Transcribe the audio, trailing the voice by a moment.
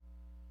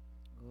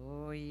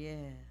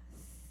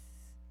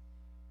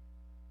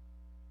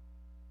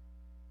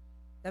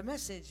The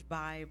Message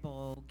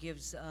Bible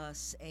gives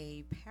us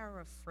a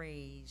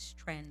paraphrase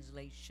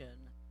translation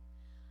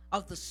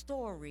of the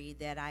story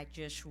that I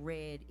just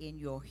read in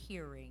your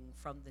hearing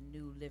from the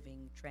New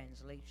Living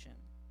Translation.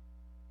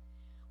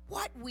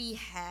 What we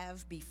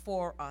have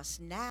before us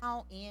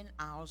now in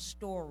our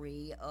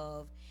story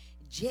of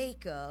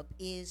Jacob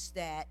is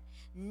that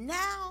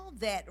now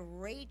that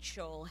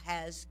Rachel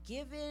has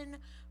given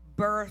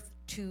birth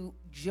to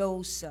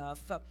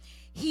Joseph,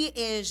 he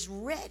is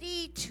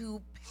ready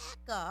to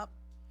pack up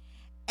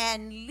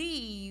and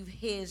leave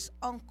his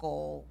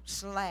uncle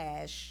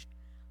slash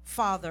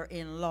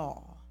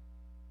father-in-law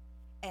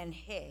and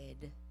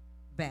head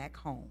back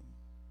home.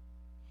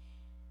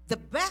 The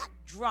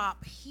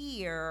backdrop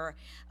here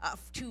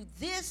to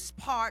this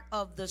part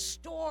of the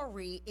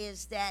story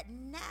is that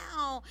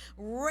now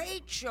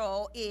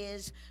Rachel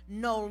is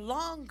no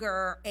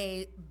longer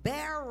a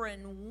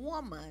barren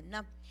woman.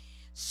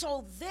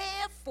 So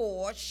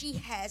therefore, she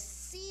has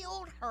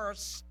sealed her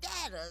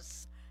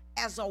status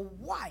as a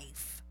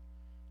wife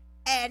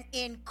and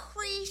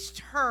increased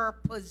her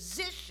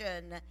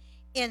position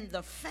in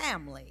the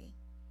family.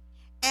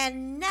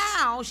 And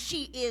now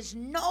she is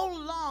no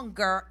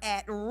longer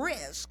at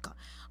risk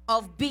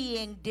of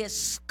being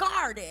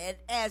discarded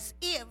as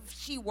if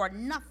she were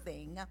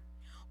nothing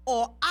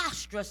or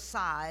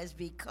ostracized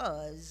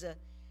because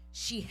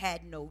she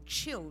had no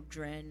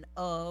children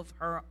of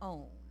her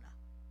own.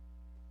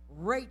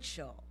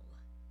 Rachel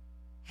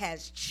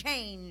has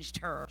changed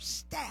her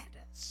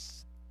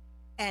status,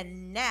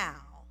 and now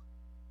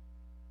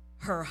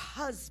her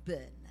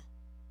husband,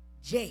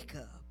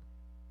 Jacob,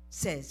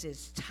 says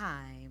it's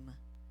time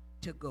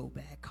to go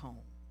back home.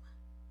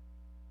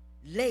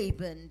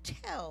 Laban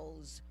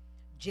tells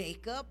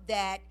Jacob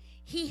that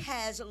he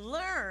has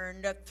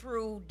learned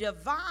through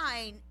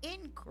divine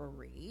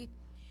inquiry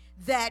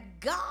that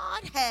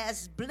God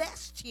has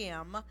blessed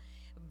him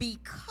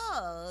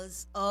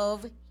because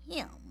of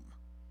him.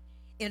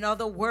 In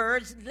other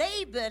words,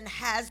 Laban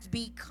has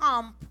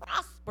become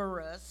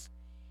prosperous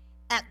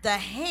at the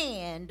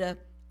hand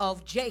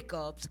of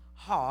Jacob's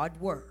hard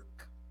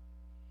work.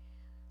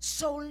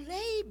 So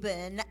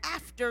Laban,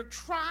 after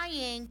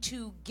trying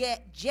to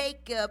get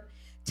Jacob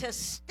to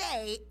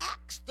stay,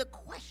 asked the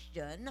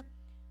question,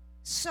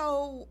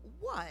 so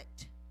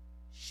what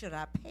should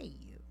I pay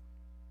you?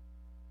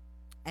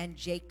 And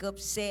Jacob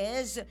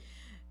says,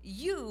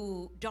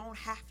 you don't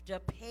have to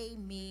pay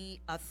me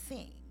a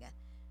thing,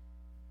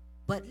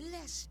 but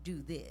let's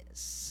do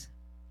this.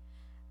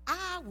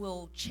 I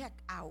will check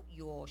out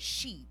your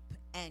sheep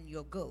and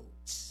your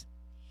goats,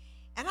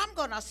 and I'm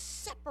going to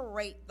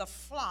separate the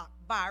flock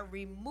by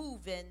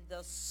removing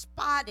the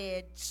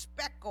spotted,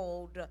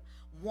 speckled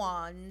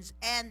ones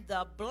and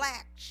the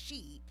black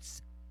sheep,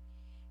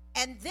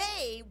 and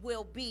they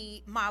will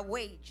be my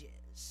wages.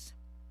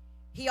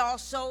 He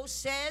also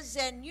says,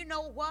 and you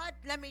know what?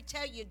 Let me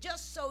tell you,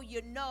 just so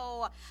you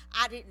know,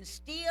 I didn't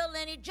steal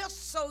any.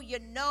 Just so you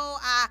know,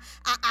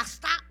 I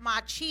stopped my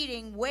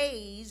cheating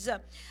ways.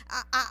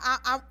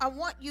 I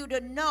want you to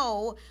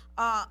know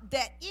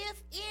that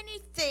if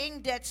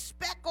anything that's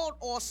speckled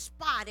or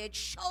spotted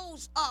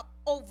shows up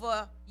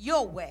over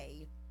your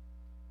way,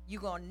 you're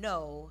going to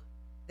know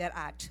that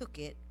I took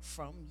it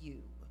from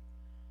you.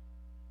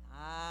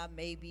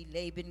 Maybe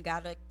Laban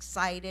got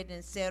excited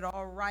and said,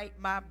 all right,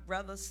 my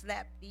brothers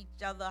slapped each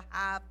other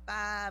high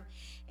five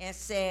and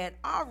said,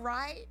 all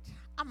right,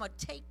 I'm going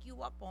to take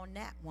you up on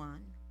that one.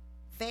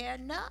 Fair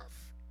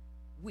enough.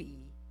 We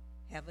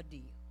have a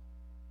deal.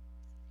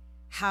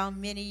 How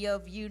many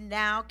of you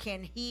now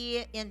can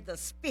hear in the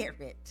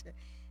spirit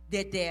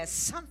that there's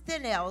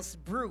something else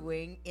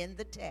brewing in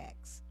the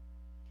text?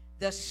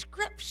 The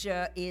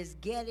scripture is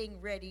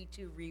getting ready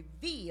to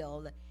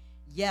reveal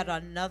yet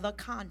another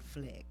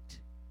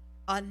conflict,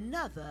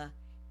 another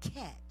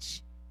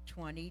catch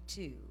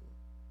 22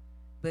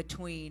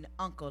 between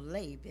Uncle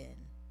Laban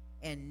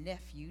and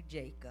nephew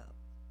Jacob.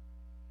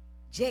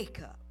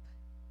 Jacob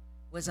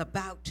was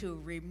about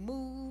to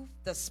remove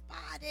the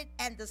spotted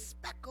and the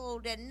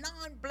speckled and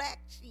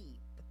non-black sheep,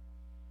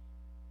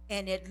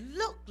 and it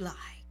looked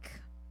like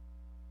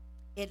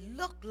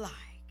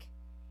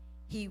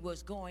he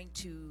was going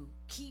to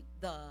keep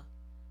the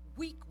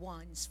weak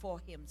ones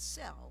for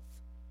himself,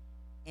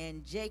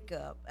 and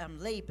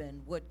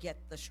Laban would get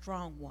the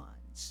strong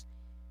ones.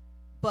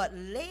 But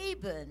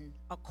Laban,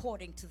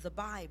 according to the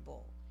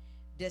Bible,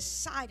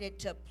 decided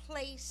to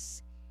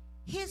place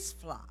his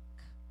flock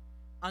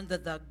under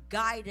the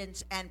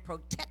guidance and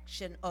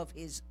protection of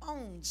his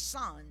own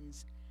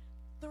sons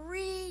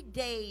 3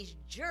 days'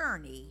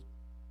 journey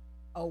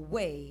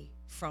away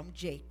from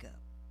Jacob.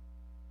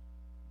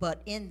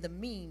 But in the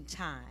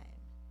meantime,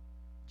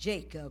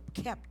 Jacob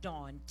kept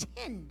on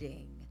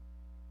tending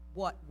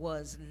what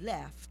was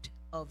left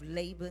of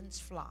Laban's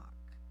flock.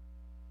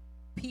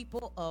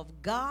 People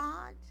of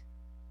God,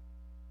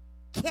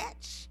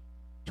 catch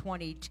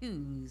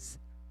 22s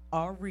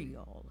are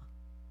real,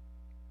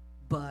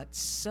 but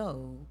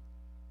so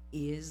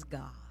is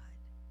God.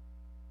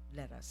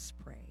 Let us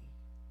pray.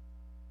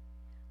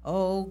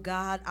 Oh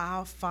God,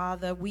 our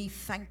Father, we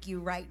thank you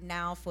right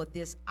now for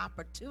this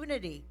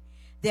opportunity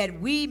that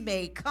we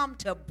may come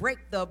to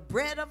break the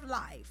bread of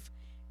life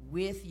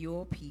with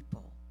your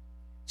people.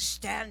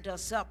 Stand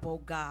us up,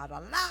 oh God.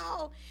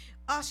 Allow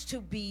us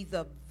to be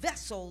the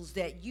vessels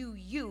that you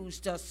use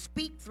to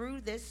speak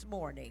through this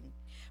morning.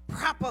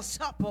 Prop us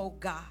up, oh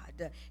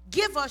God.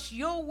 Give us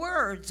your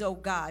words, oh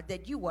God,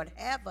 that you would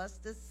have us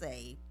to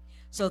say,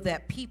 so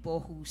that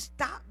people who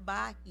stop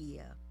by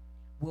here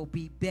will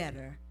be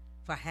better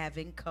for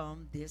having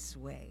come this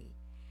way.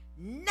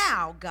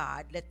 Now,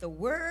 God, let the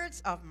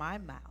words of my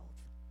mouth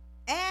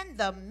and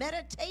the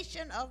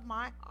meditation of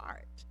my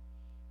heart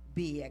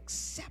be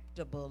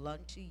acceptable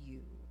unto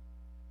you,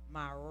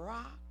 my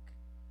rock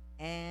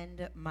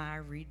and my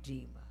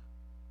redeemer.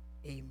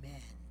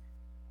 Amen.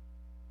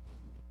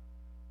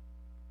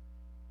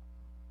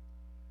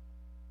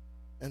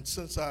 And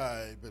since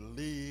I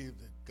believe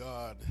that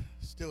God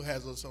still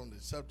has us on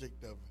the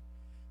subject of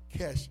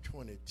Catch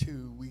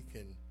 22, we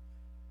can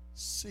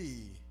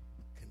see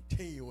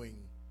continuing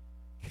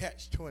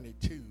Catch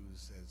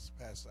 22s, as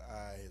Pastor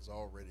I has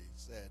already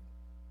said,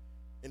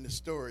 in the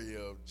story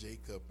of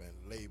Jacob and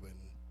Laban.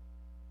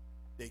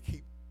 They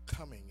keep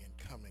coming and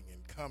coming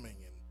and coming.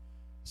 And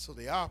so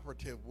the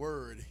operative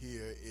word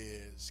here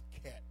is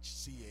catch,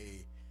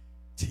 C-A-T-C-H.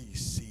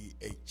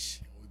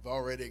 We've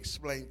already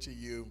explained to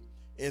you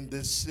in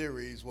this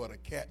series what a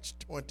catch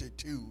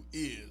 22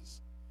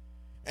 is.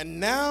 And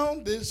now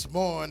this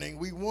morning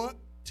we want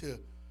to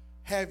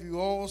have you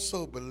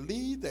also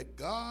believe that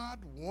God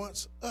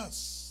wants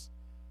us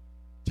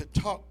to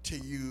talk to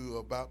you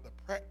about the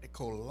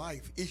practical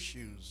life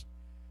issues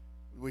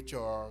which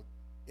are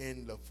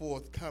in the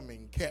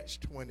forthcoming catch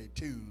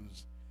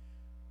 22s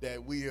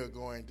that we are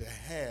going to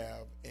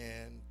have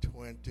in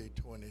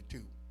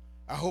 2022.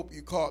 I hope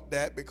you caught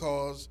that,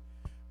 because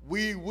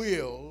we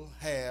will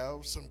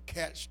have some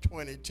catch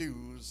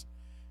 22s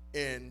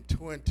in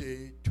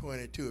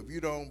 2022. If you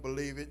don't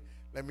believe it,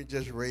 let me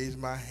just raise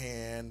my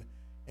hand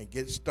and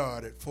get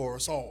started for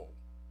us all.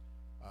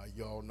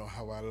 Y'all know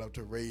how I love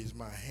to raise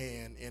my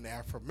hand in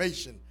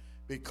affirmation,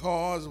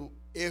 because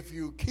if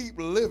you keep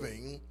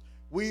living,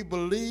 we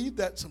believe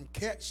that some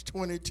catch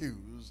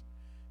 22s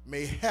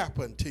may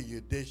happen to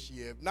you this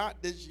year. If not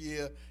this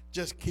year,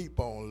 just keep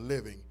on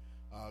living.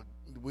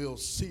 We'll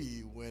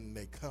see when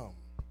they come.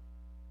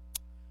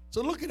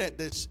 So looking at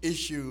this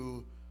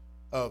issue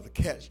of the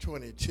catch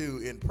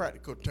 22 in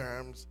practical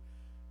terms,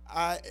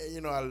 I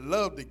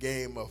love the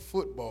game of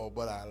football,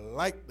 but I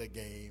like the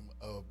game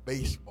of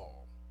baseball.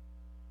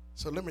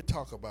 So let me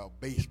talk about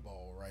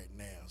baseball right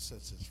now,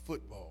 since it's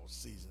football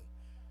season.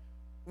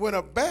 When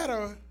a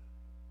batter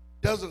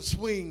doesn't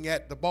swing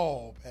at the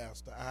ball,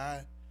 Pastor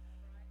I,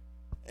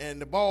 and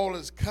the ball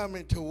is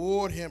coming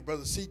toward him,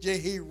 Brother CJ,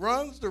 he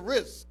runs the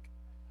risk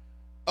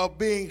of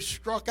being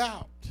struck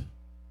out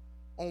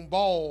on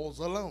balls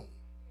alone.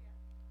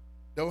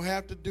 Don't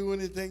have to do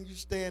anything. You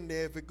stand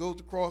there. If it goes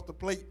across the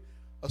plate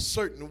a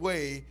certain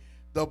way,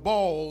 the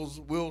balls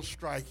will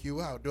strike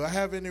you out. Do I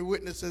have any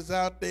witnesses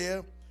out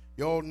there?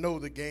 Y'all know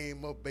the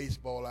game of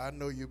baseball. I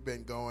know you've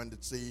been going to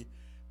see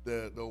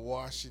the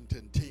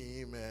Washington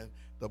team and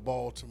the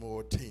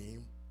Baltimore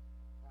team.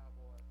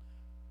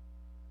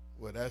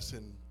 Well, that's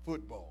in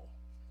football.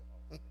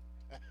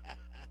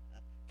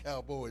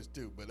 Cowboys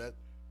too, but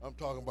I'm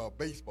talking about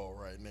baseball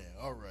right now.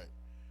 All right,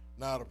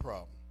 not a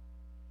problem.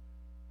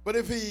 But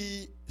if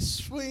he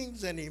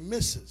swings and he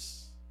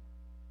misses,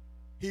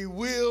 he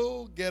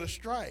will get a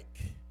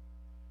strike.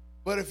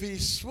 But if he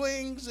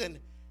swings and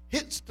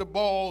hits the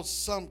ball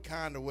some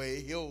kind of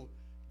way, he'll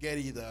get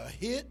either a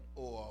hit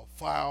or a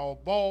foul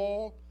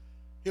ball.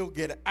 He'll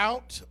get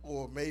out,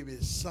 or maybe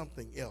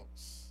something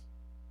else.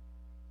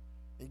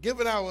 And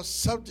given our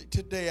subject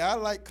today, I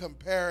like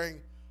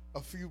comparing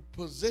a few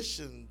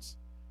positions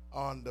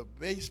on the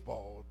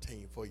baseball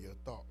team for your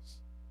thoughts.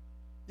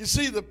 You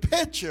see, the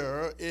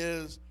pitcher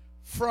is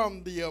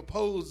from the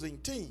opposing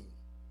team,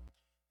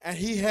 and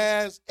he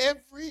has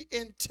every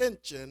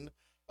intention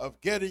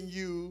of getting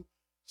you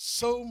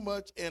so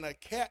much in a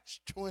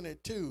catch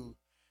 22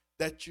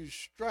 that you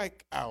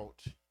strike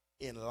out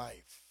in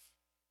life.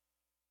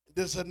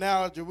 This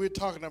analogy, we're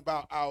talking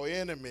about our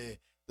enemy,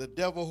 the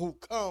devil who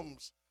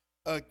comes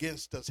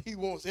against us. He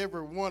wants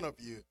every one of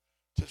you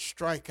to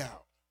strike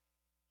out.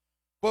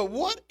 But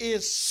what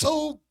is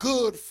so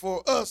good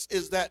for us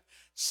is that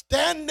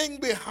standing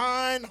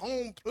behind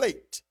home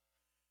plate,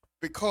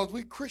 because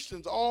we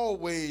Christians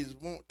always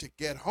want to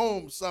get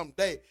home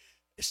someday,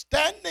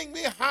 standing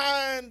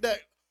behind that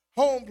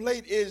home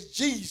plate is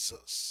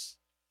Jesus,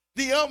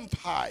 the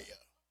umpire.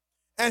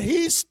 And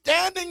he's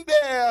standing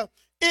there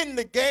in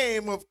the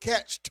game of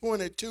catch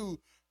 22,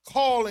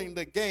 calling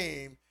the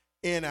game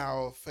in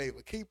our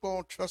favor. Keep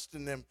on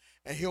trusting him,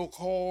 and he'll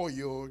call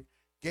your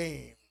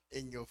game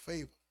in your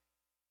favor.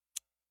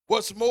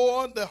 What's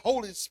more, the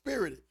Holy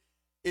Spirit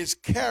is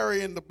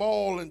carrying the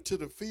ball into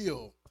the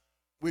field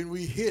when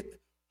we hit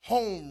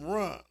home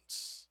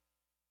runs,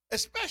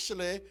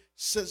 especially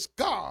since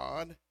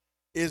God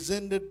is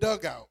in the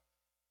dugout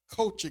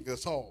coaching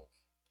us all.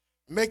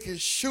 making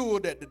sure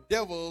that the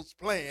devil's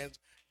plans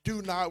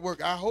do not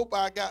work. I hope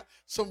I got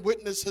some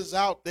witnesses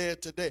out there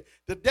today.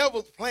 The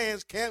devil's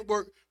plans can't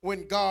work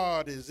when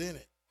God is in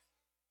it.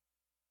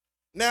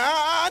 Now,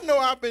 I know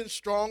I've been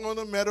strong on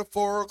the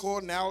metaphorical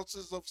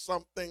analysis of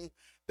something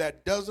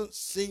that doesn't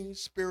seem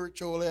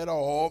spiritual at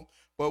all,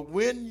 but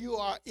when you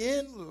are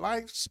in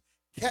life's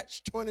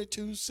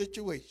catch-22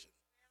 situation,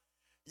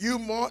 you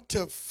want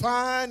to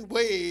find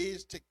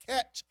ways to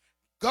catch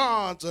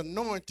God's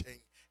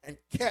anointing and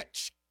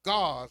catch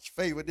God's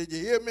favor. Did you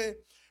hear me?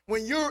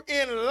 When you're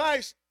in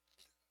life's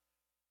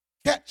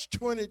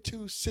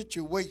catch-22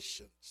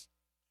 situations,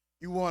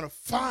 you want to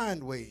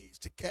find ways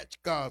to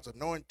catch God's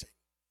anointing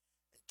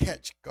and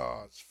catch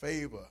God's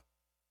favor.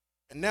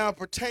 And now,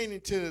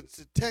 pertaining to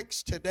the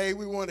text today,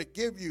 we want to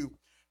give you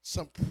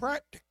some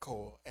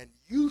practical and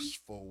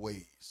useful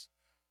ways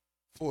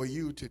for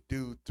you to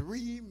do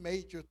three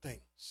major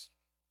things.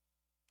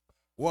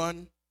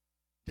 One,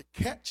 to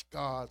catch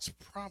God's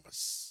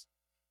promise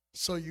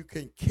so you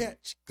can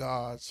catch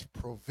God's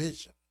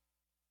provision.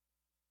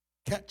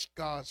 Catch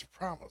God's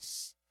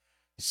promise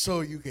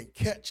so you can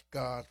catch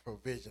God's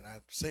provision.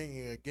 I'm saying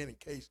it again in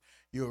case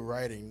you're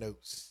writing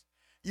notes.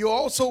 You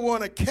also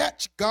want to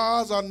catch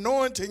God's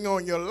anointing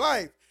on your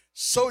life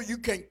so you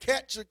can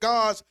catch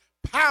God's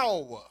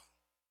power.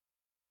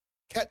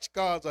 Catch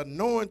God's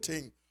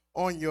anointing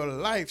on your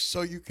life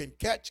so you can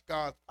catch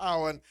God's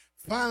power. And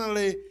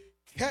finally,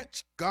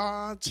 catch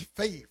God's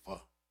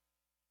favor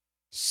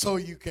so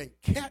you can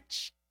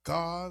catch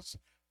God's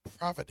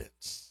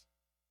providence.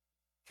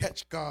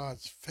 Catch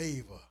God's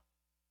favor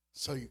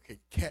so you can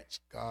catch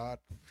God's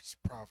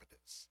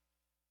providence.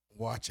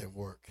 Watch him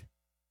work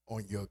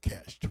on your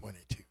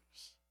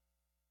catch-22s.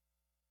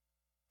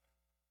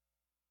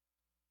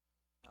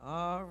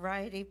 All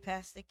righty,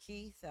 Pastor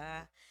Keith.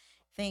 I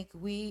think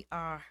we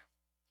are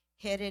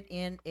headed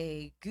in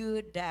a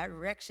good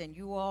direction.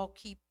 You all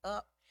keep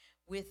up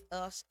with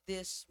us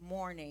this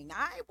morning.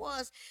 I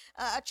was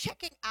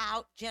checking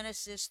out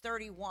Genesis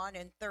 31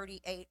 and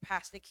 38,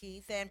 Pastor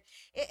Keith, and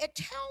it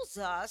tells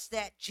us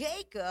that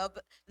Jacob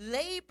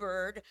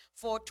labored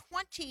for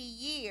 20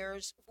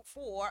 years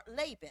for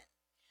Laban.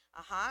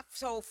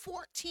 So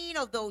 14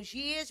 of those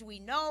years, we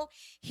know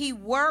he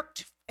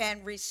worked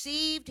and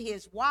received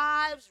his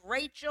wives,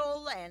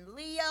 Rachel and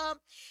Leah,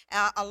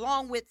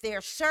 along with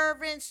their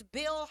servants,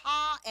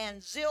 Bilhah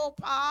and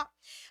Zilpah.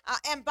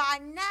 And by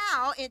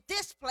now, in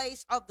this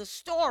place of the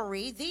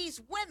story, these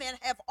women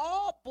have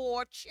all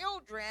bore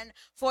children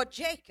for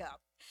Jacob.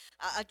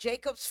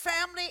 Jacob's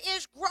family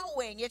is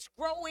growing. It's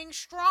growing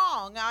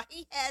strong.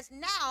 He has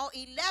now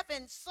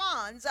 11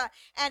 sons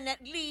and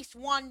at least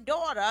one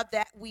daughter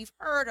that we've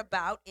heard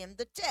about in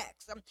the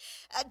text.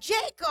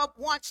 Jacob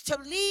wants to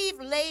leave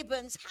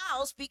Laban's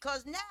house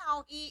because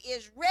now he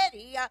is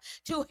ready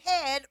to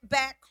head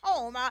back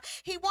home.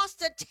 He wants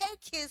to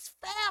take his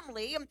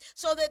family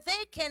so that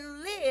they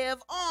can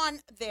live on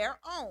their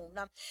own.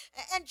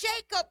 And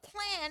Jacob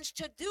plans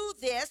to do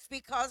this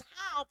because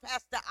how,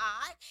 Pastor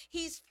I?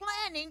 He's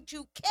planning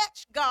to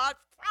catch God's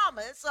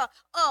promise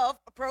of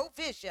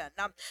provision.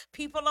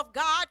 People of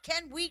God,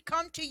 can we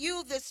come to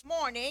you this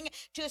morning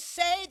to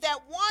say that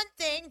one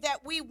thing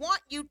that we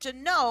want you to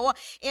know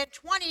in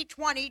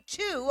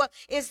 2022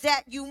 is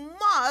that you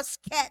must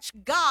catch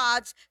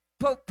God's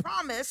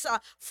promise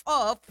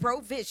of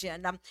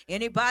provision.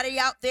 Anybody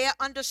out there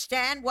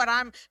understand what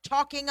I'm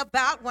talking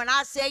about when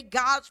I say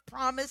God's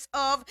promise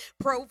of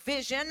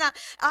provision?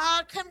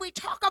 Can we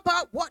talk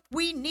about what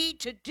we need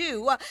to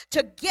do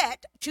to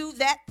get to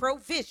that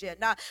provision?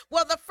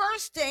 Well, the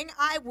first thing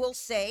I will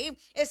say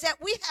is that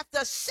we have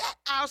to set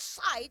our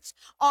sights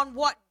on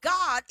what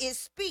God is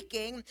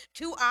speaking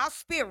to our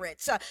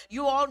spirits.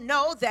 You all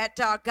know that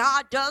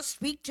God does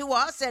speak to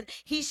us, and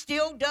he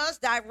still does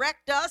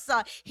direct us.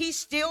 He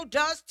still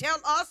does tell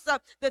us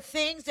the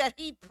things that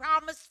he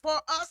promised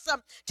for us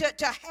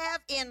to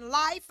have in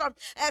life.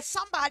 As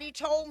somebody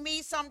told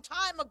me some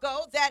time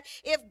ago that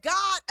if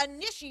God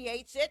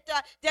initiates it,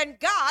 then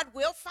God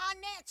will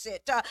finance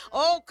it.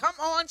 Oh, come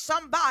on,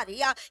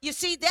 somebody. You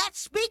see, that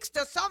speaks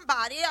to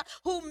somebody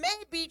who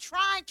may be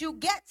trying to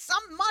get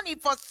some money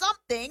for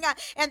something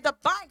and the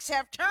banks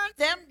have turned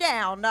them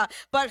down.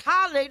 But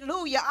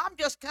hallelujah, I'm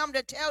just come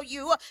to tell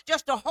you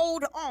just to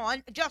hold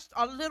on just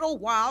a little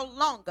while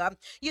longer.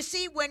 You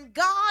see, when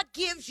God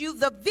gives you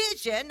the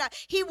vision,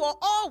 he will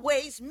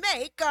always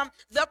make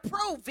the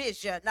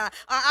provision.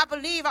 I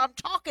believe I'm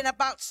talking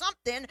about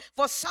something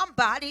for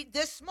somebody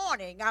this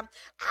morning. I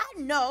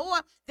know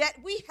that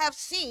we have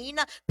seen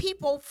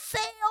people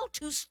fail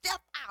to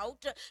step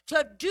out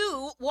to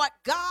do what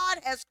God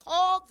has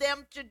called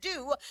them to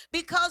do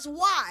because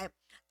why?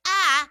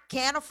 I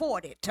can't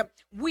afford it.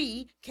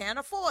 We can't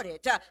afford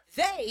it.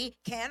 They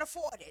can't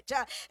afford it.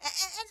 And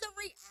the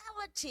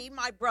reality,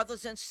 my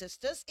brothers and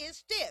sisters,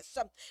 is this.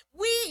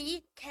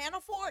 We can't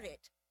afford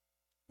it.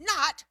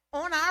 Not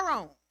on our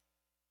own.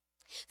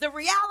 The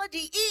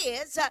reality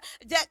is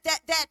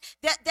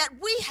that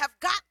we have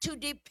got to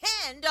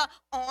depend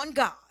on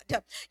God.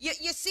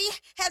 You see,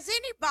 has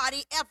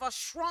anybody ever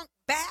shrunk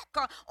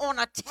back on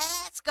a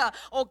task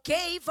or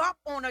gave up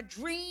on a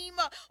dream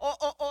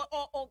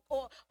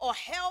or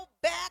held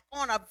back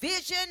on a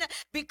vision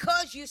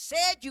because you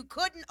said you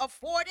couldn't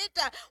afford it?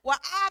 Well,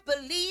 I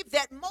believe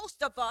that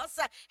most of us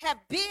have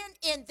been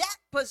in that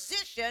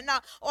position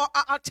or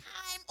a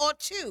time or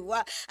two.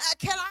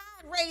 Can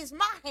I raise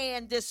my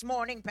hand this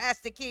morning,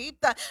 Pastor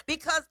Keith,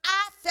 because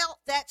I felt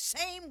that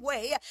same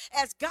way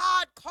as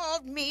God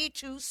called me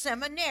to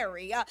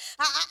seminary. I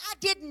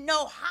didn't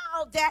know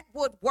how that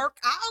would work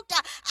out.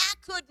 I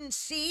couldn't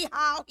see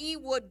how he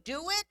would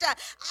do it.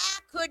 I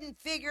couldn't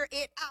figure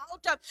it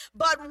out.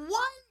 But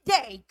one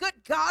day,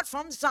 good God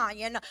from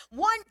Zion,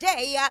 one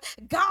day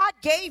God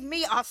gave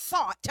me a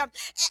thought.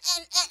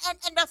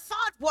 And the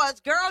thought was,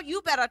 girl,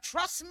 you better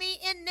trust me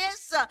in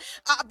this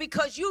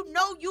because you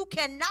know you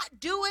cannot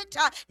do it,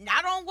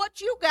 not on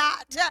what you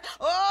got.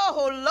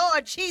 Oh,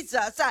 Lord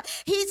Jesus.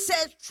 He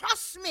says,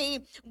 trust me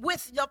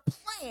with the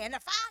plan.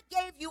 If I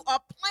gave you a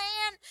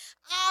plan,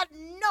 I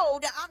know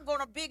that I'm going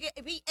to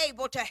be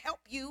able to help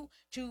you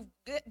to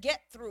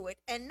get through it.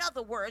 In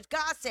other words,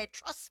 God said,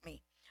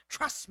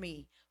 trust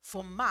me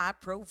for my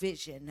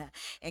provision.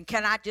 And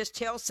can I just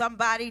tell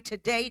somebody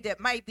today that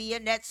might be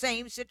in that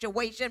same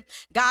situation?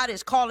 God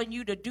is calling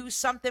you to do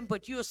something,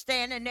 but you're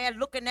standing there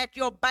looking at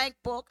your bank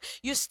book.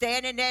 You're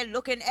standing there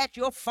looking at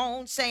your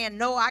phone saying,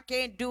 no, I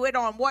can't do it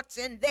on what's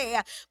in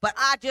there. But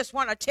I just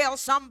want to tell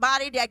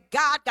somebody that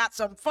God got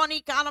some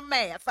funny kind of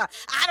math.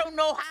 I don't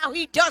know how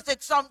he does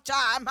it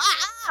sometime.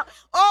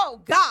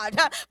 Oh, God.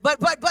 But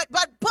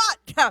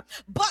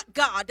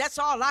God, that's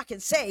all I can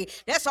say.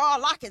 That's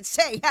all I can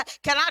say.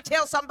 Can I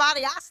tell somebody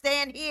I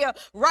stand here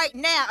right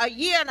now a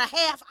year and a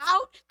half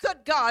out?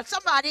 Good God,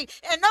 somebody,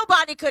 and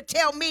nobody could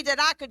tell me that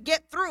I could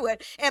get through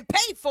it and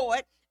pay for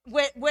it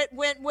when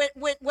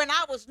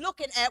I was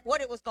looking at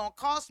what it was going to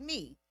cost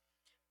me.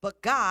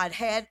 But God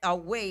had a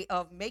way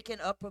of making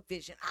a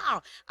provision.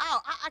 Can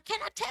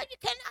I tell you,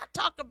 cannot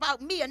talk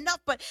about me enough,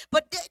 but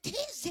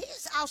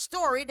here's our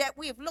story that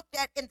we've looked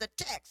at in the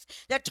text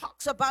that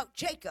talks about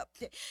Jacob.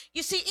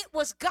 You see, it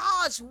was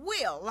God's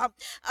will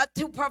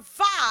to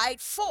provide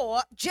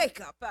for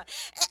Jacob.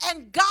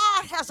 And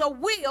God has a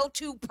will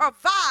to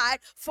provide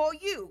for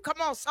you.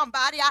 Come on,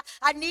 somebody.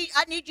 I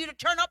need you to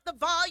turn up the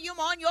volume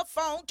on your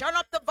phone, turn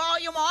up the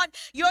volume on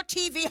your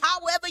TV,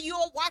 however you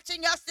are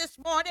watching us this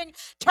morning.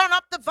 Turn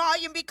up the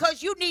volume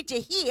because you need to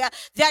hear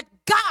that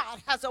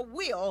God has a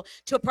will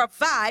to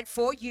provide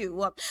for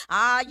you.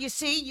 You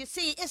see,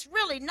 it's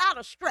really not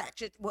a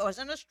stretch. It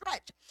wasn't a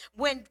stretch.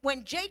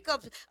 When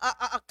Jacob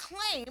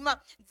claimed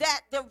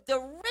that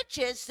the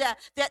riches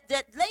that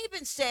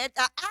Laban said,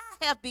 I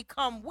have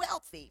become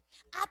wealthy.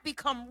 I've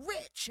become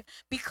rich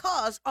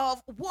because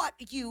of what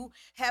you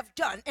have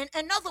done.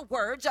 In other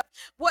words,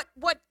 what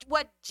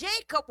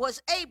Jacob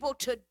was able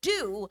to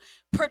do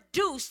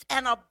produced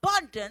an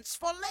abundance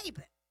for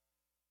Laban.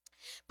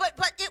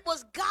 But it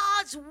was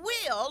God's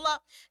will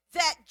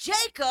that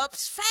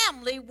Jacob's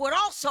family would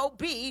also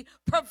be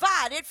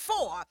provided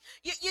for.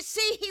 You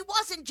see, he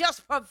wasn't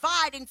just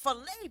providing for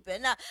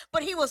Laban,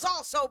 but he was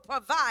also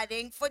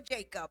providing for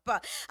Jacob.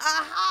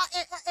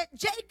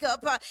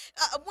 Jacob,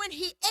 when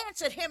he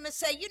answered him and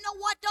said, you know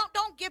what,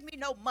 don't give me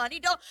no money,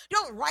 don't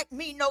write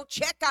me no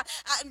check,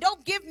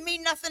 don't give me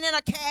nothing in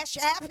a cash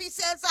app. He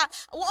says,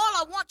 all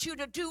I want you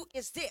to do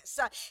is this.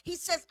 He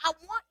says, I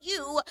want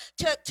you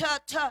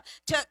to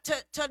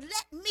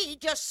let me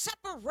just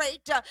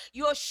separate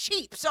your sheep.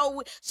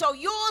 So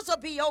yours will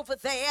be over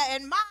there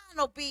and mine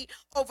will be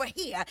over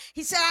here.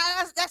 He said,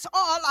 that's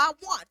all I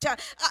want.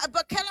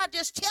 But can I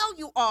just tell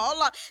you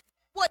all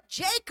what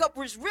Jacob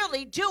was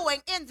really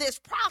doing in this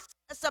process?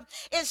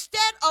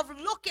 Instead of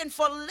looking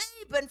for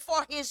Laban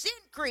for his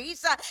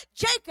increase,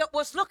 Jacob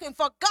was looking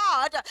for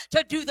God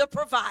to do the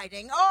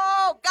providing.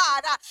 Oh,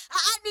 God,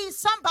 I need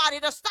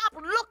somebody to stop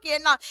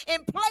looking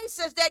in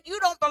places that you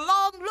don't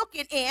belong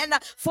looking in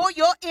for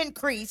your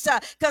increase,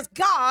 because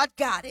God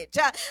got it.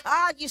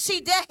 You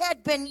see, there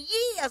had been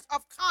years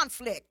of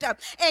conflict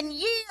and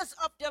years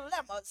of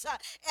dilemmas,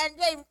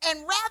 and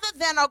rather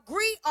than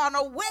agree on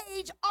a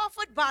wage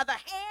offered by the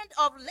hand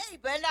of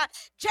Laban,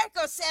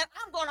 Jacob said,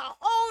 I'm going to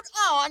hold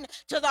on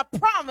to the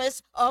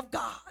promise of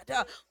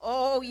God.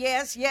 Oh,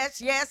 yes.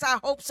 I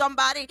hope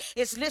somebody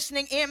is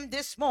listening in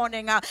this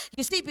morning.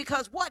 You see,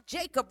 because what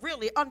Jacob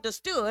really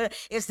understood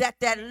is that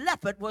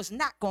leopard was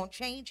not going to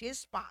change his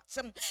spots.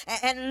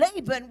 And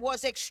Laban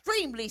was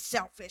extremely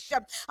selfish.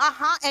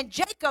 And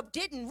Jacob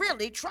didn't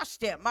really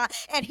trust him.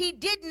 And he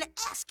didn't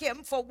ask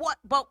him for what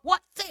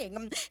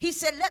thing. He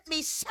said, let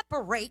me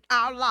separate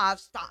our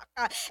livestock.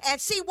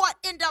 And see what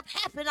ended up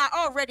happening,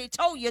 I already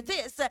told you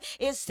this,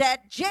 is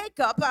that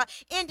Jacob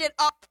ended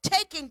up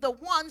taking the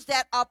ones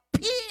that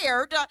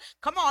appeared,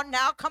 come on,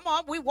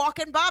 we're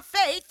walking by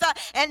faith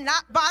and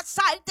not by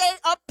sight. They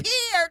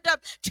appeared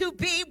to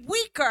be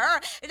weaker.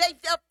 They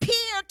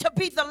appeared to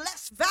be the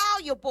less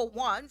valuable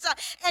ones.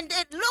 And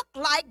it looked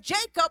like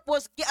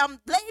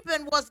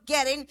Laban was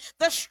getting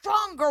the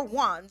stronger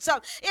ones.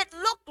 It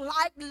looked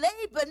like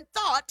Laban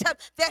thought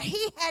that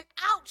he had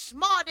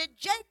outsmarted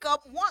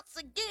Jacob once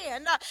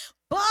again,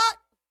 but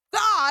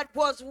God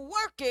was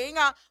working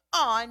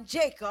on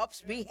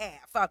Jacob's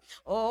behalf.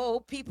 Oh,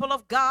 people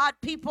of God,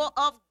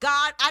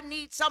 I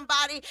need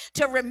somebody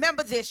to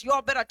remember this.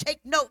 Y'all better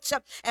take notes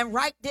and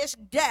write this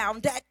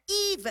down, that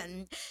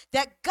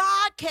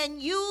God can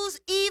use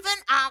even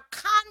our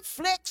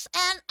conflicts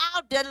and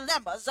our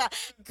dilemmas.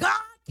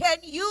 God can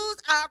use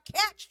our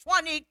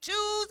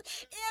catch-22s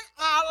in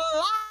our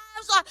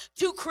lives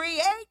to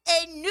create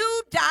a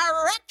new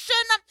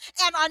direction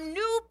and a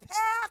new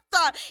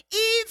path,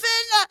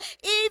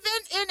 even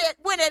in it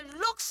when it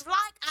looks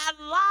like our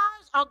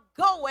lives are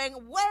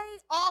going way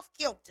off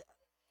kilter.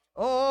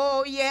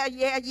 Oh, yeah.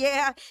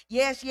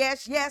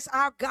 Yes.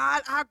 Our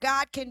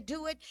God can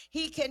do it.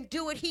 He can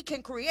do it. He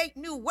can create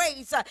new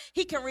ways.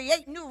 He can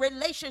create new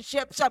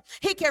relationships.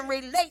 He can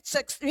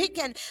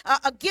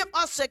give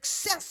us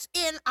success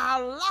in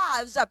our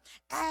lives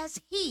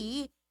as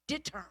He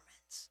determines.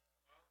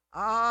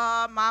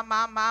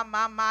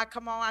 My.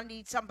 Come on, I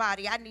need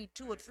somebody. I need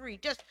two or three.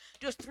 Just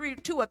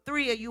two or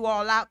three of you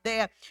all out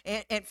there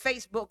in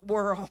Facebook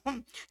world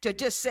to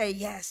just say,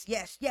 yes.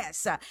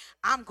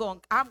 I'm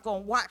going to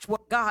watch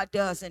what God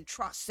does and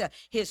trust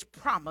His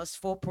promise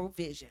for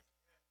provision.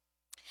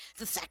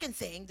 The second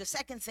thing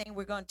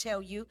we're going to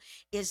tell you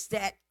is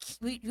that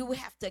you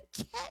have to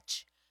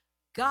catch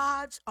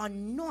God's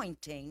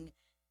anointing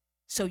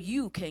so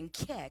you can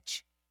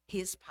catch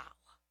His power.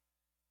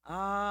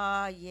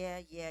 Yeah.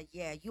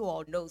 You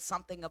all know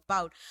something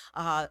about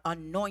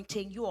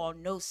anointing. You all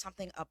know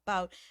something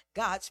about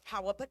God's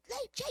power. But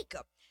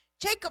Jacob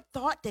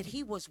thought that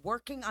he was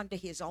working under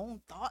his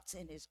own thoughts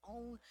and his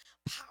own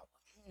power.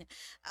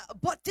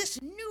 But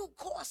this new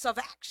course of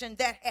action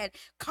that had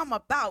come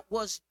about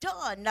was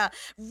done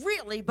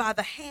really by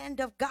the hand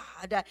of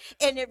God.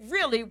 And it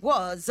really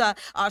was a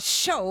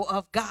show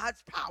of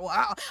God's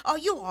power.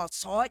 You all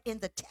saw it in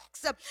the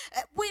text.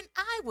 When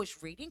I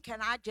was reading, can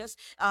I just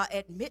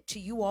admit to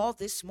you all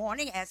this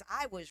morning, as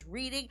I was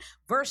reading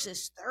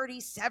verses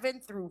 37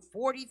 through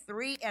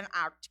 43 in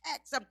our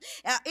text,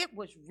 it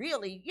was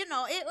really, it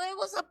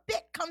was a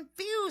bit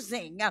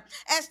confusing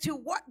as to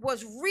what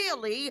was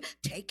really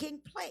taking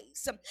place.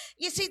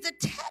 You see, the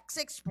text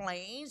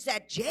explains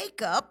that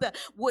Jacob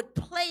would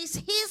place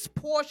his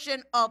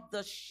portion of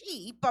the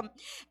sheep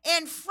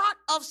in front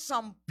of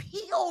some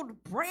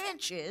peeled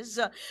branches,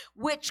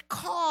 which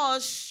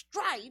caused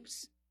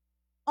stripes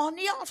on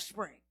the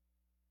offspring.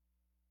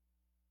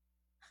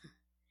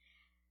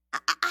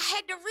 I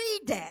had to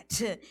read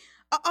that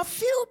a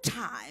few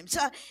times.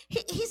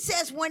 He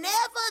says whenever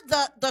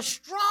the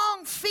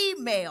strong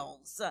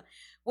females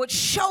would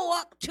show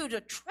up to the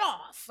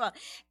trough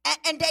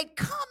and they'd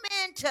come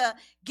in to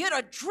get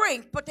a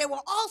drink, but they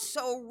were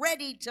also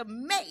ready to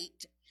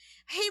mate,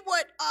 he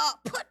would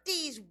put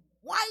these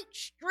white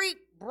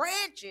streaked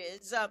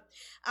branches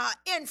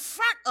in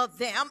front of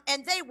them,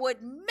 and they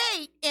would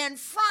mate in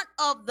front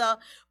of the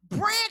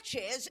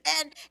branches,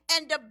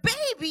 and the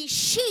baby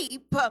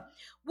sheep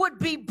would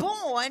be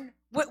born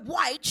with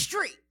white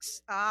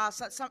streaks.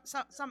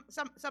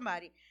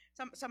 Somebody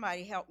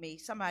help me.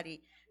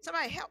 Somebody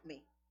help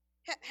me.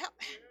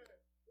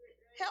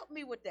 Help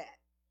me with that.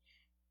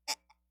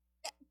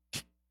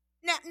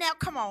 Now,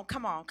 come on.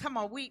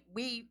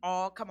 We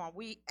all, come on.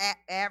 We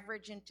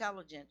average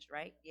intelligence,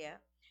 right?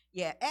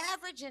 Yeah.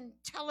 Average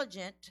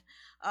intelligent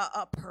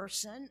a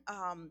person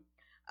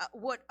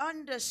would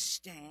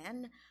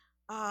understand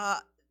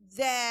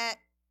that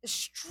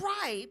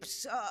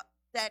stripes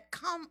that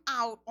come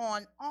out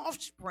on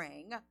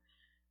offspring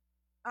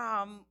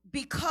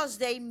because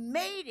they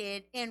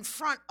mated in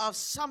front of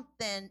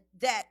something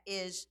that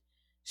is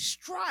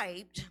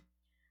striped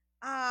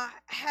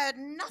had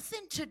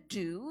nothing to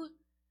do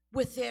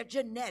with their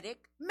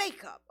genetic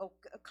makeup. Oh,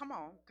 come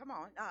on.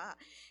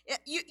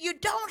 You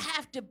don't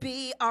have to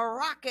be a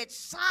rocket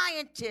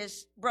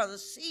scientist, Brother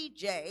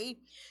CJ,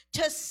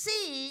 to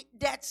see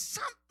that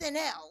something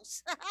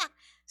else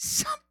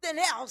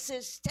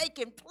is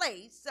taking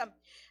place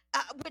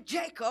with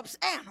Jacob's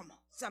animals.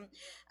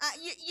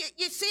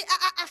 You see,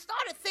 I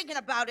started thinking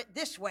about it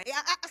this way.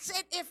 I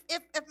said,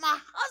 if my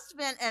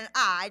husband and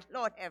I,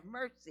 Lord have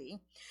mercy,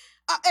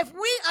 if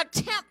we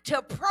attempt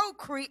to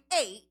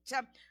procreate,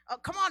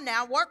 come on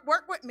now,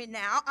 work with me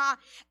now,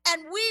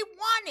 and we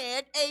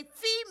wanted a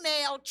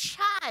female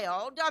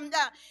child,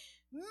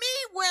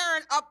 me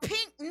wearing a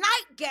pink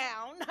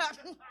nightgown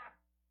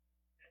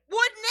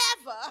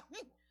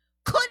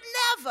could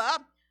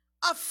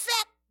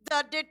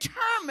never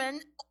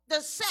determine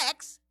the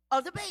sex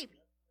of the baby.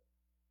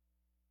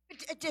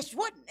 It just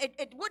wouldn't.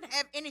 It wouldn't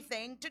have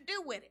anything to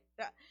do with it.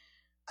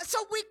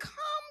 So we come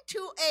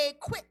to a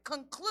quick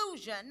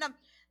conclusion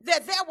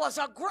that there was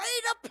a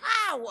greater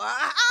power.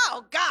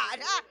 Oh, God.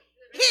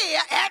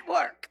 here at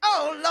work.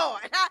 Oh,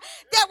 Lord.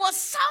 There was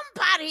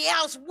somebody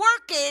else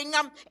working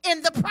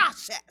in the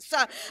process.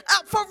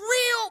 For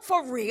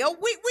real,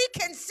 we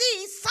can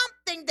see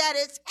something that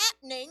is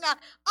happening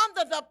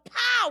under the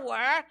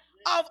power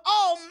of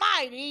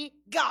Almighty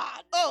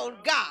God. Oh,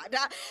 God.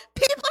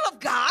 People of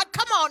God,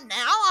 come on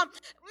now.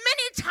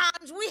 Many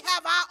times we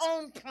have our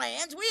own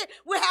plans.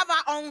 We have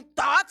our own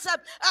thoughts.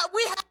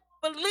 We have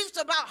beliefs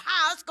about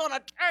how it's going to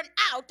turn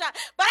out.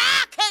 But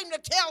I came to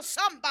tell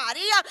somebody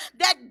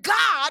that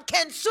God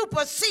can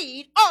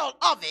supersede all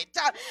of it.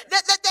 That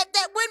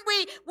when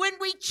we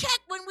really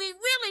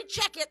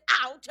check it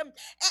out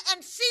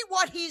and see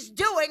what he's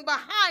doing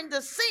behind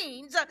the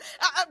scenes,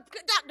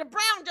 Dr.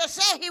 Brown just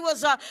said he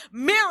was a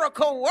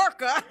miracle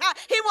worker.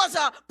 He was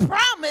a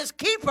promise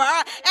keeper,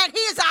 and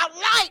he's our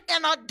light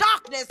in our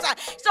darkness.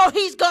 So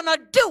he's going to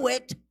do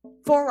it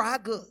for our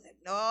good.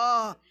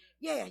 Oh,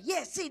 yeah.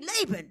 See,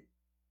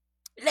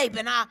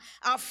 Laban,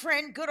 our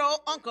friend, good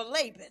old Uncle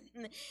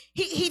Laban,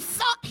 he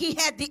thought he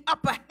had the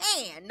upper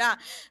hand,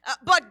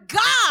 but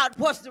God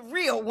was the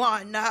real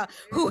one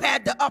who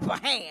had the upper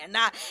hand,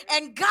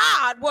 and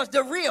God was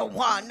the real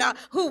one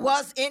who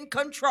was in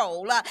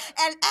control.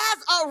 And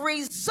as a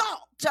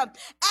result of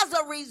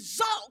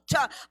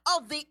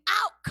the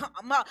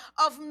outcome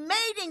of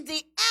mating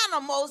the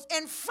animals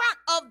in front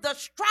of the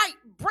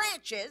striped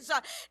branches,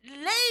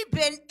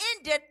 Laban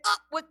ended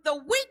up with the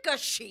weaker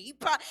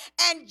sheep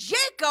and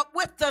Jacob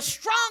with the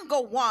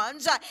stronger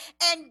ones,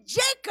 and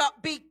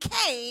Jacob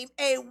became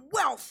a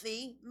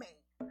wealthy man.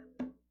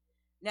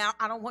 Now,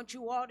 I don't want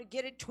you all to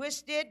get it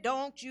twisted.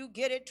 Don't you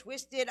get it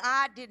twisted.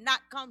 I did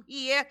not come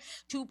here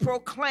to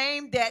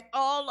proclaim that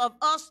all of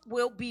us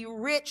will be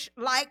rich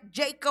like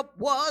Jacob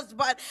was,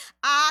 but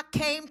I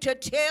came to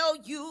tell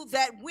you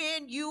that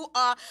when you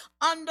are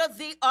under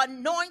the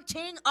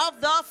anointing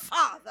of the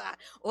Father,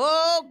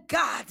 oh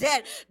God,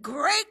 that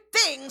great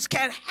things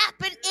can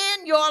happen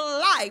in your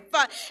life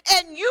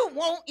and you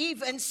won't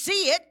even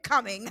see it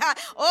coming.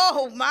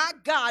 Oh my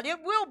God,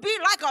 it will be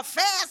like a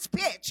fast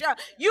pitch.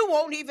 You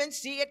won't even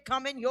see it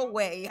coming your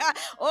way.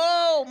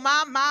 Oh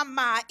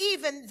my.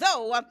 Even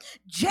though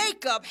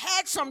Jacob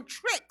had some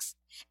tricks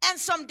and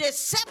some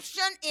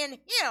deception in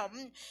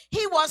him,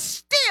 he was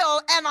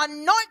still an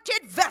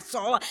anointed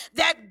vessel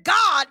that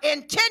God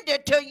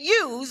intended to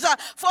use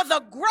for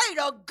the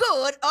greater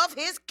good of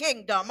his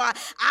kingdom.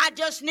 I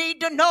just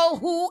need to know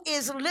who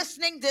is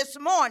listening this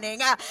morning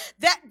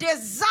that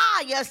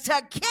desires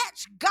to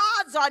catch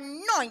God's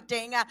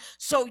anointing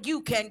so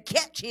you can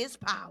catch his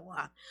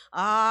power.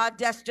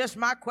 That's just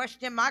my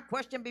question. My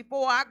question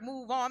before I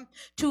move on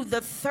to the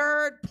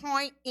third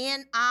point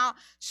in our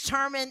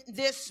sermon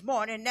this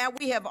morning. Now,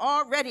 we have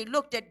already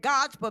looked at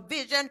God's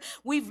provision.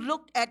 We've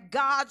looked at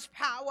God's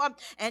power.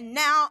 And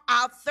now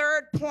our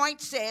third point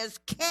says,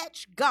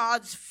 catch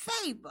God's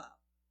favor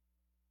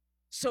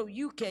so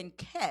you can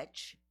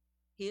catch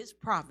his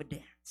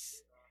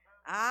providence.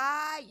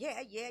 Yeah.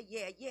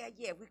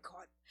 We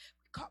caught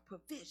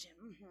provision.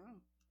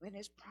 When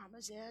his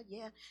promise, yeah.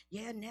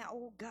 Now,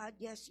 oh God,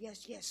 yes.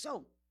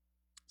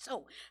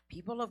 So,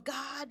 people of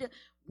God,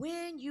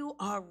 when you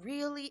are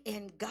really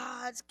in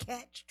God's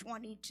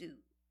catch-22,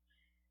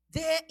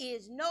 there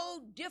is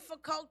no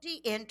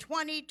difficulty in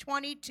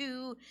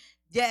 2022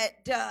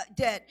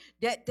 that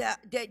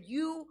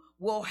you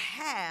will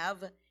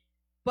have,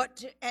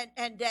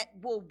 and that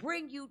will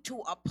bring you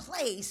to a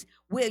place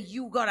where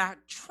you're gonna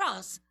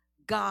trust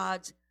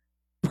God's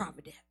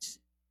providence.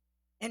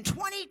 In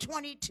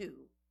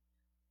 2022,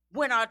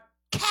 when a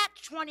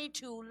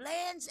catch-22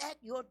 lands at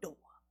your door,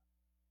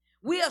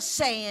 we are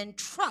saying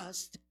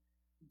trust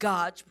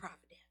God's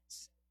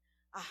providence.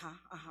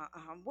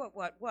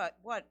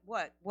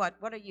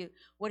 What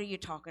are you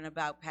talking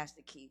about,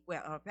 Pastor Keith?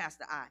 Well,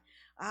 Pastor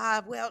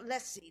I. Well,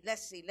 let's see. Let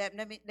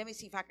me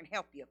see if I can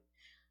help you.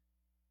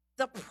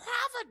 The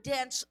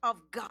providence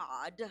of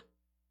God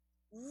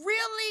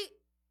really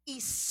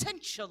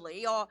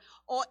essentially or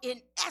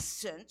in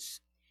essence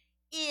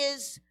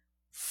is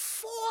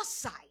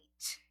foresight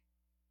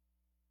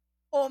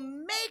or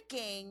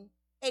making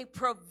a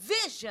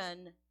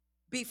provision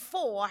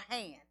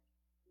beforehand.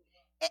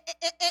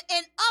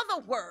 In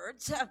other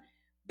words,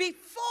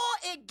 before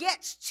it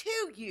gets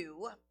to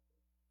you,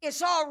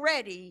 it's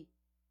already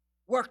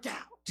worked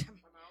out.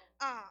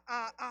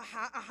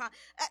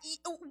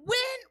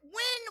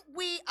 When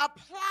we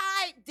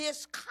apply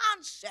this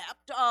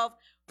concept of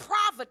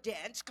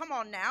providence, come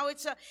on now,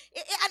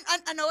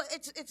 I know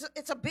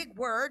it's a big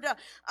word,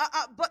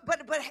 but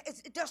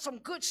it does some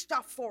good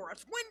stuff for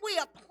us. When we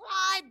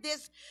apply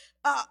this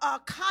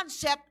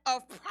concept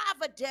of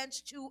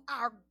providence to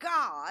our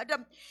God,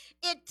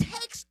 it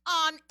takes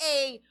on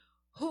a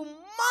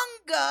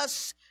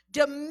humongous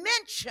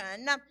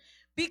dimension,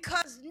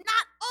 because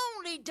not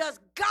only does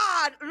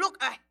God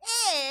look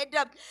ahead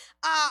and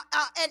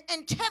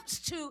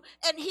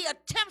he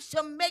attempts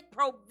to make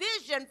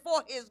provision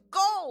for his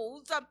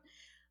goals,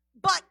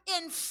 but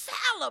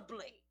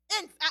infallibly,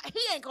 he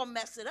ain't gonna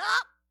mess it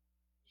up.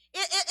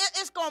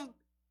 It's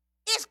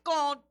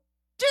gonna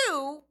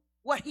do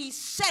what he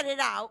set it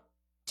out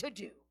to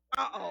do.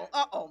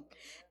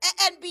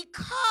 And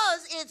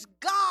because it's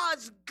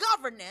God's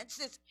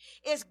governance,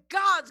 it's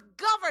God's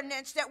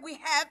governance that we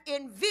have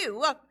in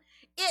view,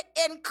 it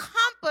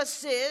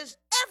encompasses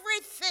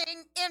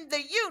everything in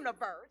the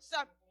universe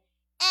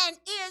and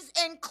is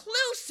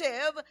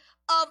inclusive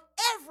of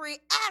every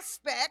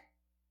aspect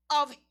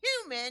of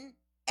human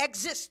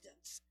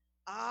existence.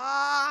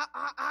 I'm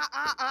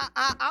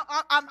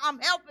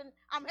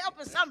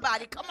helping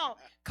somebody. Come on.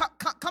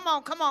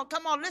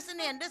 Listen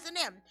in.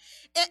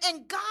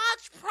 In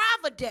God's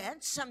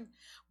providence,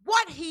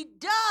 what he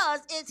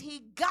does is he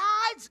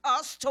guides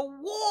us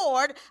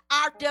toward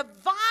our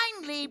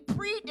divinely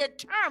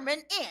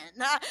predetermined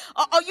end.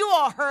 You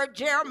all heard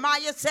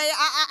Jeremiah say,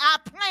 I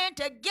plan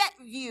to get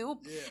you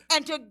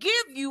and to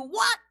give you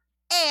what?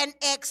 An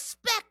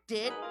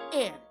expected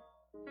end.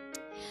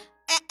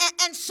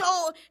 And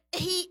so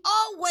he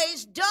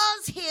always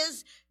does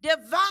his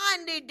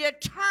divinely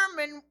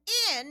determined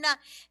end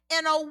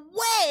in a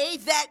way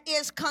that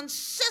is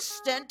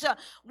consistent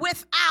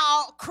with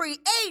our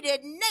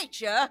created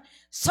nature,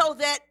 so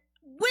that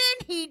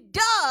when he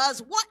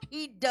does what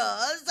he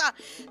does,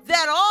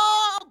 that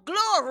all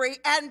glory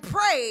and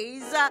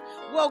praise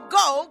will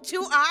go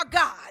to our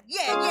God.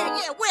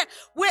 Yeah.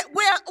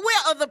 Where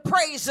are the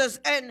praises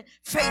in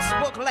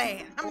Facebook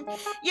land?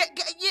 Yeah.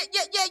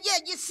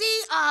 You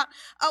see,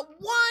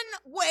 one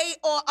way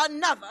or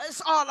another,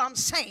 is all I'm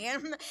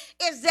saying,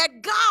 is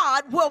that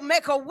God will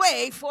make a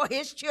way for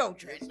his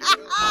children.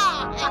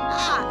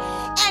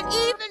 And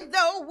even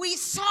though we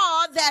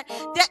saw that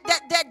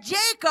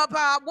Jacob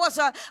was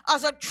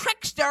a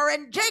trickster,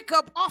 and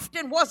Jacob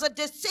often was a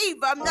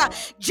deceiver,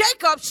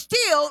 Jacob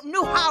still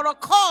knew how to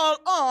call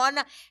on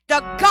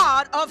the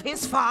God of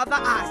his father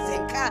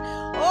Isaac.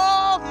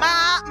 Oh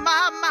my,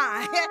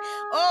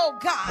 oh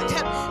God.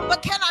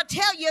 But can I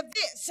tell you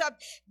this?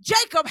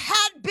 Jacob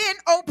had been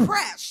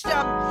oppressed,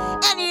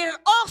 and he had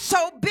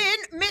also been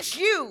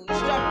misused.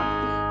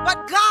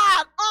 But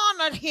God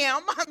honored him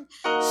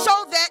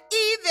so that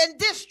even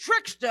this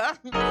trickster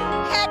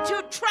had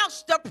to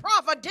trust the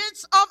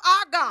providence of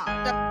our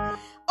God.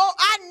 Oh,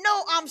 I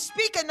know I'm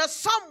speaking to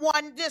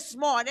someone this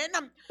morning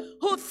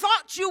who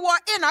thought you were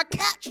in a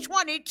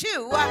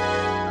catch-22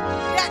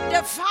 that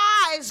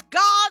defies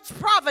God's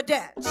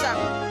providence.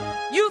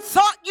 You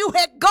thought you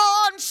had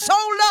gone so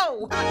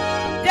low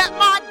that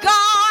my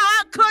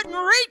God couldn't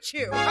reach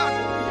you.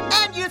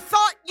 And you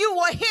thought you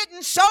were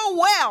hidden so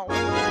well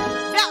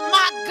that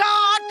my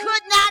God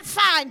could not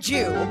find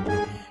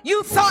you.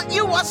 You thought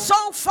you were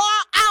so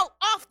far out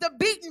off the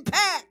beaten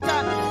path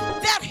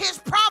that his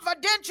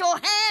providential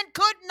hand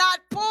could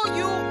not pull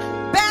you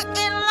back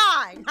in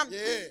line.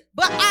 Yeah.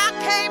 But I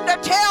came to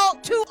tell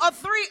 2 or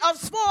 3 or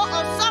 4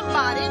 of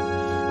somebody,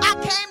 I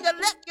came to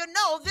let you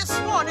know this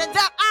morning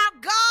that our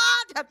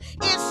God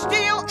is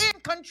still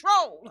in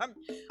control.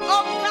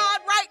 Oh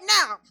God, right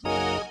now,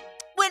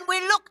 when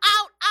we look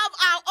out of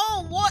our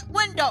own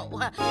window,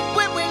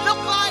 when we look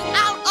like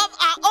out of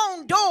our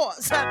own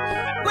doors,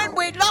 when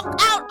we look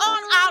out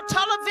on our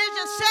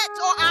television sets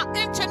or our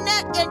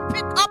internet and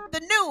pick up the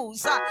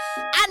news,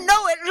 I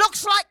know it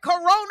looks like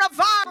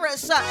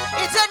coronavirus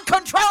is in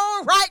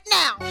control right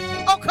now.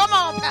 Oh, come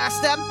on,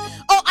 Pastor.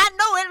 Oh, I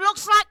know it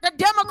looks like the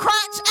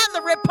Democrats and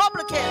the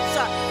Republicans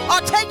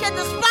are taking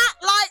the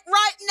spotlight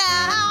right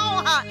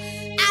now.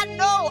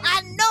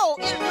 I know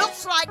it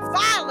looks like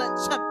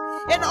violence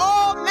and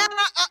all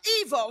manner of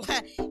evil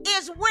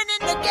is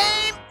winning the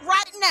game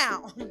right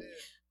now.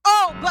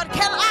 Oh, but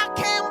I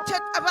came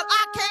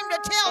to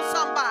tell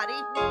somebody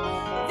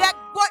that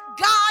what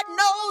God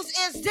knows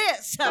is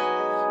this,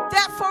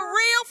 that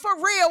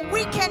for real,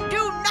 we can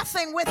do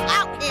nothing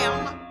without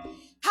him.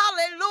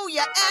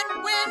 Hallelujah.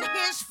 And when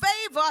his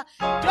favor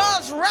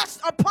does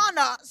rest upon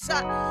us,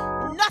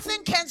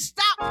 nothing can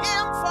stop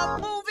him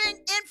from moving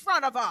in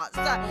front of us.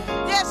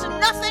 There's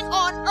nothing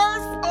on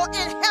earth or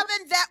in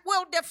heaven that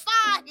will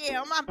defy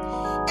him,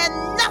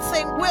 and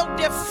nothing will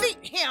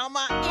defeat him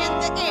in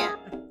the end.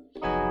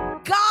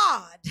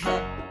 God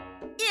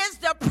is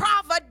the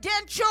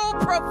providential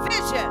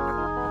provision,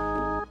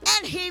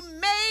 and he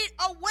made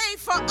a way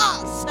for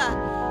us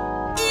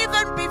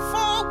even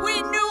before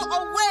we knew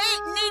a way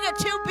needed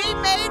to be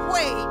made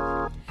way.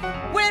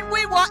 When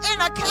we were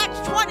in a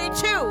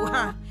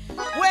catch-22,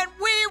 when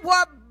we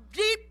were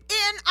deep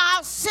in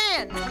our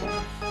sin,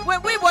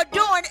 when we were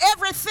doing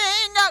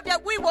everything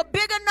that we were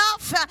big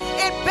enough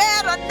and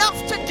bad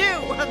enough to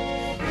do,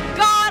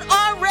 God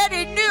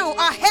already knew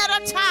ahead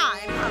of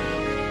time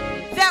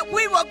that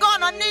we were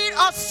going to need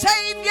a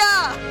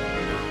Savior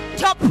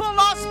to pull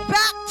us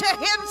back to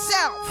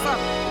himself.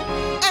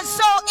 And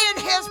so in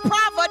his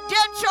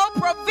providential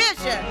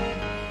provision,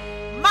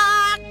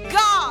 my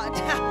God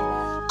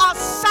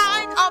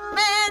assigned a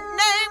man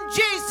named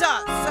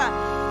Jesus,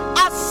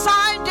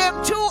 assigned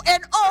him to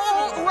an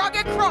old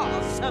rugged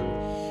cross.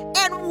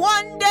 And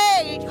one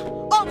day,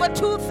 over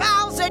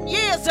 2,000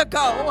 years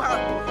ago,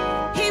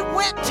 he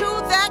went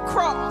to that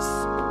cross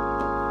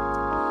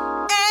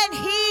and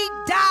he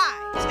died,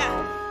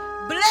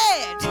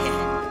 bled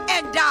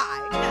and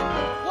died,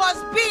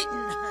 was beaten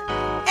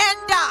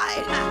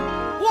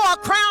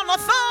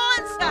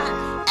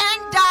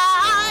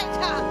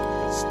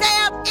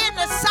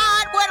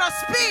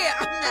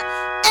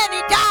and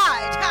he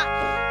died.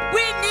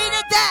 We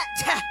needed that.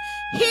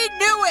 He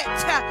knew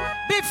it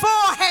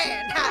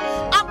beforehand.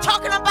 I'm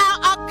talking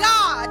about a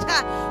God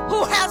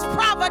who has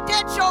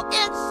providential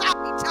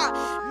insight,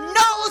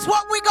 knows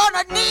what we're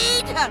going to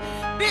need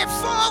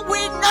before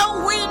we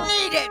know we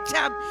need it.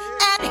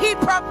 And he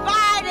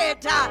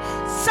provided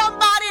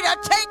somebody to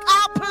take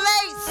our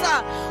place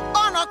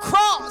on a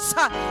cross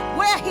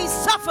where he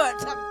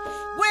suffered,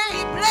 where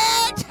he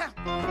bled,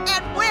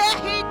 and where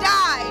he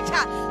died,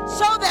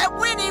 so that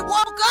when he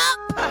woke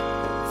up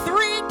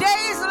 3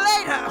 days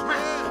later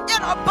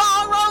in a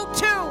borrowed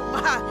tomb,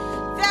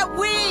 that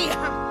we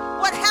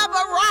would have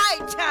a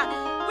right,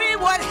 we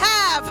would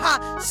have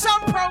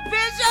some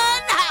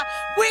provision,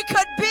 we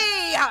could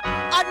be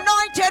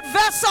anointed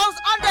vessels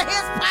under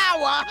his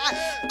power,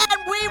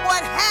 and we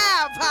would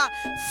have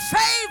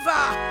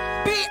favor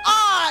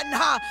beyond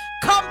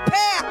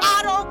compare.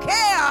 I don't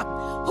care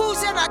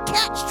who's in a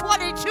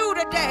catch-22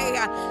 today.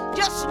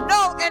 Just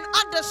know and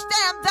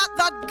understand that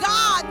the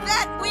God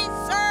that we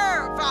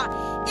serve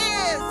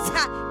is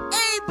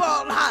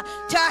able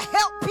to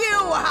help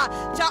you,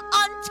 to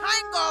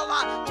untangle,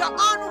 to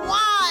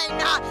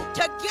unwind,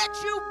 to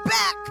get you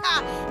back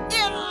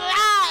in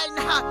line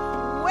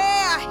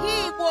where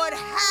he would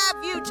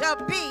have you to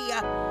be,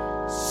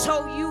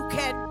 so you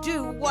can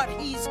do what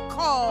he's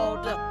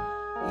called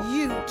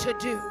you to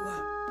do.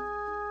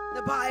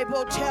 The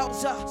Bible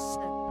tells us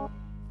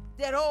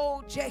that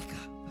old Jacob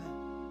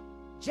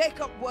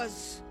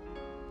was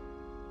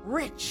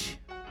rich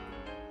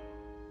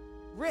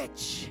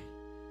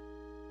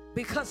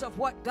because of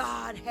what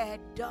God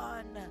had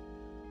done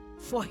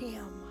for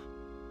him.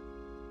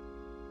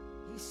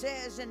 He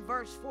says in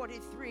verse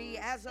 43,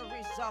 as a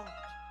result,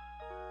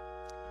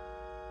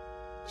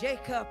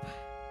 Jacob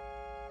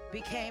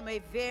became a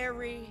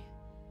very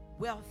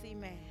wealthy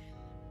man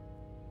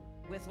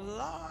with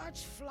large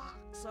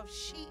flocks of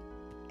sheep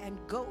and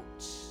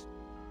goats,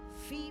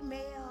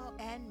 female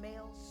and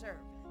male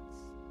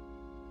servants,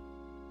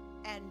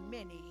 and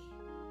many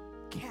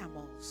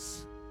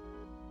camels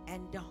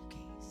and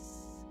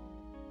donkeys.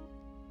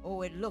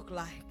 Oh, it looked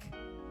like,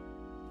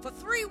 for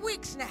 3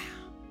 weeks now,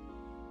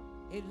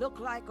 it looked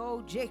like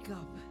old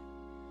Jacob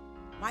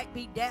might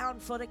be down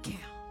for the count.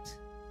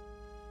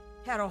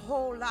 Had a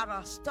whole lot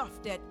of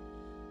stuff that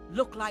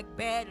looked like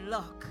bad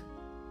luck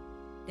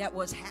that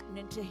was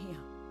happening to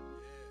him.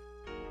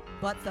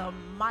 But the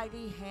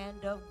mighty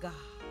hand of God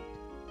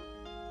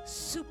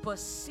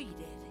superseded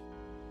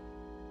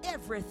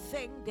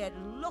everything that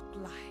looked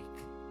like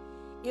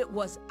it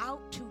was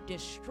out to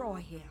destroy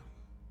him,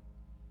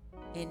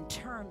 and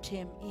turned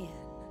him in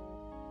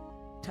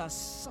to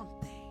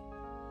something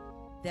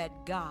that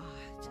God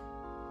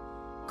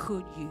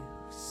could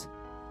use.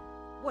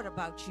 What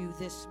about you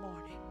this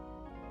morning?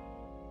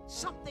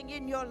 Something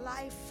in your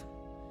life,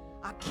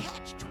 a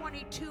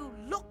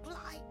catch-22 look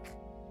like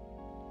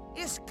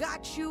it's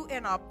got you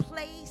in a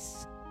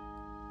place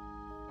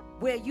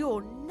where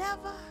you'll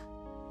never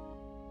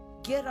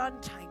get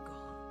untangled.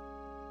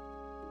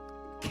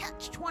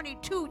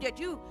 Catch-22 that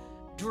you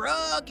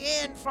drug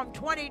in from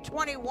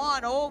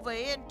 2021 over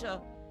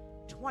into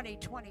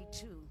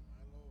 2022.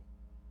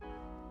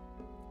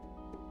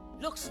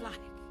 Looks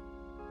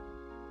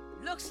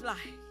like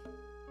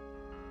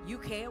you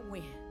can't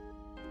win.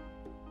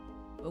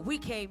 But we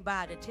came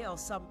by to tell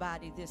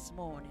somebody this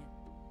morning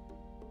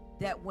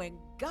that when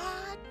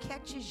God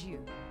catches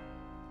you,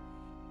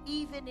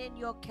 even in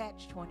your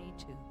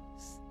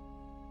catch-22s,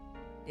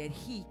 that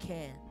he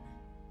can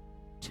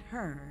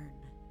turn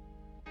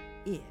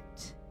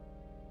it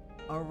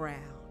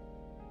around.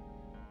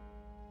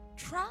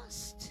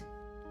 Trust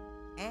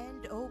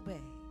and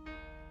obey,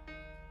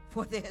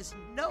 for there's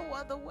no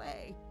other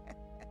way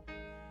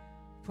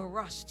for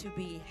us to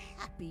be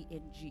happy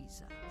in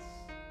Jesus.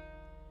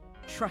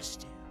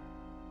 Trust him.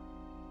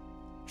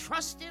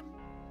 Trust him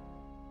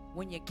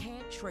when you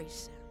can't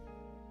trace him.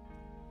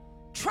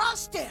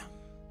 Trust him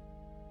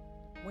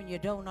when you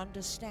don't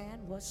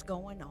understand what's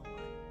going on.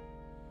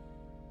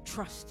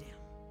 Trust him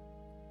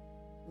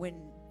when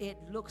it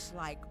looks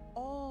like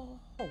all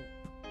hope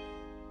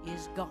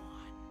is gone.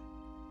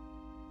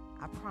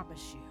 I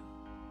promise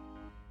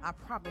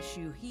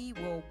you, he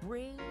will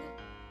bring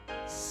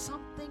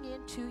something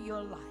into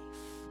your life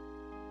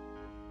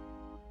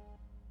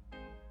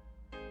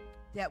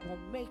that will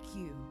make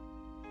you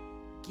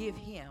give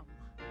him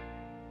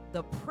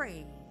the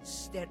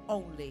praise that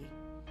only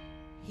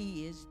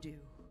he is due.